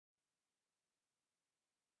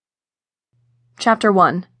Chapter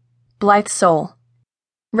 1. Blythe's Soul.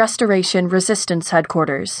 Restoration Resistance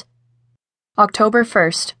Headquarters. October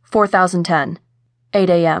 1st, 4010. 8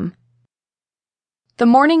 a.m. The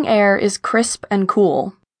morning air is crisp and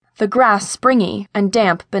cool, the grass springy and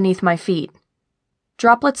damp beneath my feet.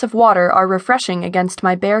 Droplets of water are refreshing against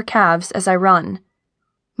my bare calves as I run.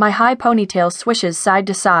 My high ponytail swishes side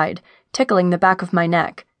to side, tickling the back of my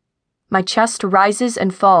neck. My chest rises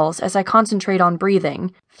and falls as I concentrate on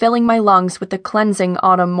breathing, filling my lungs with the cleansing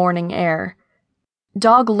autumn morning air.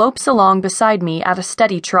 Dog lopes along beside me at a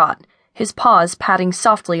steady trot, his paws patting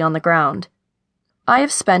softly on the ground. I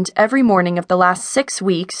have spent every morning of the last 6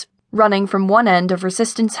 weeks running from one end of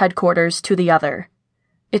Resistance Headquarters to the other.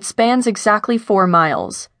 It spans exactly 4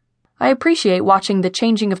 miles. I appreciate watching the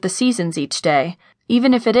changing of the seasons each day,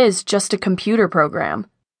 even if it is just a computer program.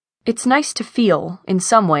 It's nice to feel, in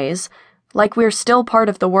some ways, like we're still part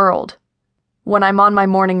of the world. When I'm on my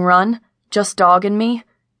morning run, just Dog and me,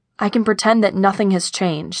 I can pretend that nothing has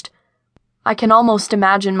changed. I can almost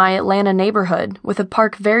imagine my Atlanta neighborhood with a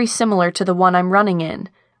park very similar to the one I'm running in,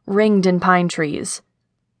 ringed in pine trees.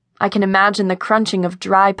 I can imagine the crunching of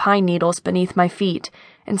dry pine needles beneath my feet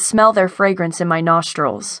and smell their fragrance in my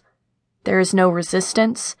nostrils. There is no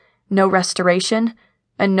resistance, no restoration,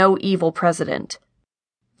 and no evil president.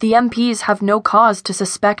 The MPs have no cause to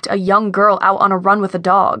suspect a young girl out on a run with a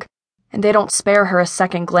dog, and they don't spare her a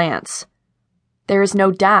second glance. There is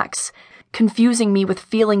no Dax, confusing me with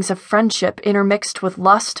feelings of friendship intermixed with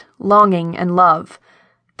lust, longing, and love.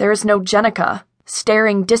 There is no Jenica,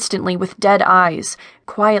 staring distantly with dead eyes,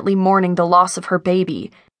 quietly mourning the loss of her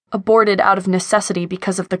baby, aborted out of necessity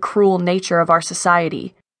because of the cruel nature of our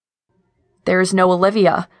society. There is no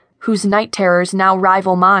Olivia, whose night terrors now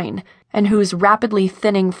rival mine, and whose rapidly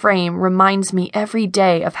thinning frame reminds me every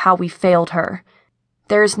day of how we failed her.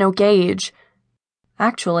 There is no Gage.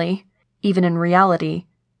 Actually, even in reality,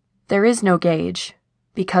 there is no Gage,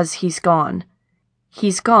 because he's gone.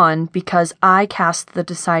 He's gone because I cast the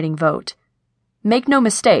deciding vote. Make no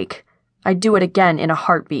mistake, I'd do it again in a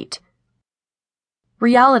heartbeat.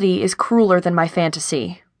 Reality is crueler than my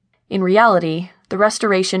fantasy. In reality, the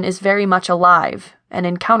Restoration is very much alive, and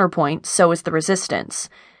in counterpoint, so is the Resistance.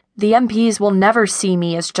 The MPs will never see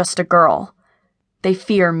me as just a girl. They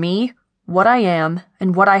fear me, what I am,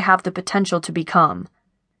 and what I have the potential to become.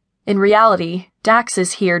 In reality, Dax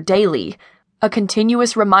is here daily, a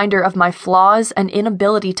continuous reminder of my flaws and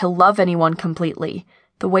inability to love anyone completely,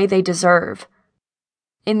 the way they deserve.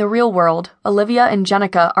 In the real world, Olivia and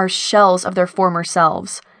Jenica are shells of their former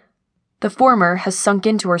selves. The former has sunk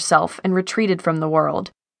into herself and retreated from the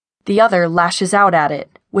world. The other lashes out at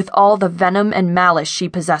it, with all the venom and malice she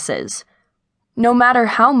possesses. No matter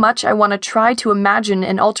how much I want to try to imagine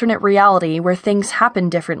an alternate reality where things happen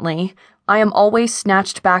differently, I am always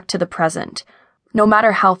snatched back to the present. No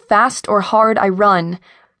matter how fast or hard I run,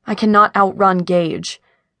 I cannot outrun Gage.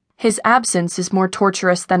 His absence is more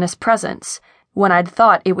torturous than his presence, when I'd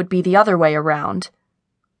thought it would be the other way around.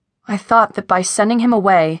 I thought that by sending him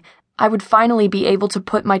away, I would finally be able to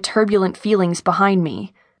put my turbulent feelings behind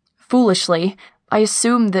me. Foolishly, I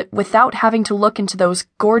assumed that without having to look into those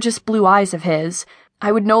gorgeous blue eyes of his,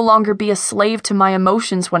 I would no longer be a slave to my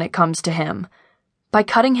emotions when it comes to him. By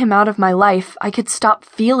cutting him out of my life, I could stop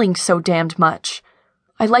feeling so damned much.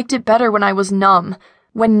 I liked it better when I was numb,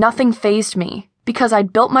 when nothing fazed me, because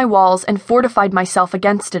I'd built my walls and fortified myself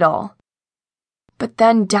against it all. But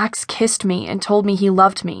then Dax kissed me and told me he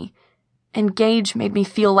loved me, and Gage made me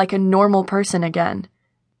feel like a normal person again.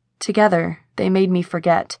 Together, they made me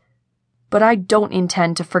forget. But I don't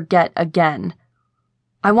intend to forget again.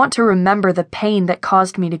 I want to remember the pain that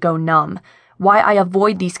caused me to go numb, why I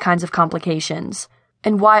avoid these kinds of complications,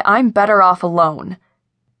 and why I'm better off alone.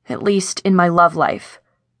 At least in my love life.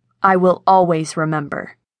 I will always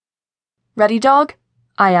remember. Ready, Dog?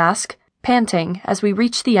 I ask, panting as we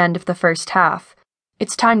reach the end of the first half.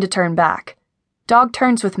 It's time to turn back. Dog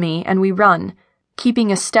turns with me and we run, keeping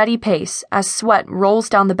a steady pace as sweat rolls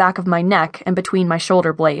down the back of my neck and between my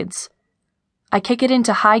shoulder blades. I kick it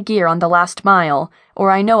into high gear on the last mile, or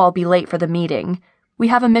I know I'll be late for the meeting. We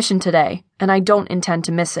have a mission today, and I don't intend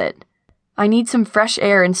to miss it. I need some fresh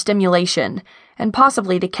air and stimulation, and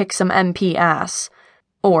possibly to kick some MP ass.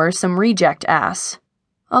 Or some reject ass.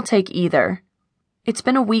 I'll take either. It's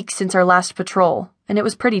been a week since our last patrol, and it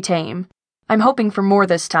was pretty tame. I'm hoping for more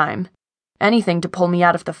this time. Anything to pull me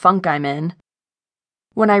out of the funk I'm in.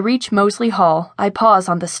 When I reach Moseley Hall, I pause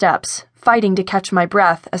on the steps, fighting to catch my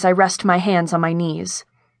breath as I rest my hands on my knees.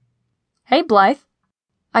 Hey, Blythe.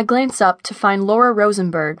 I glance up to find Laura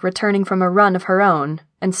Rosenberg returning from a run of her own,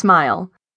 and smile.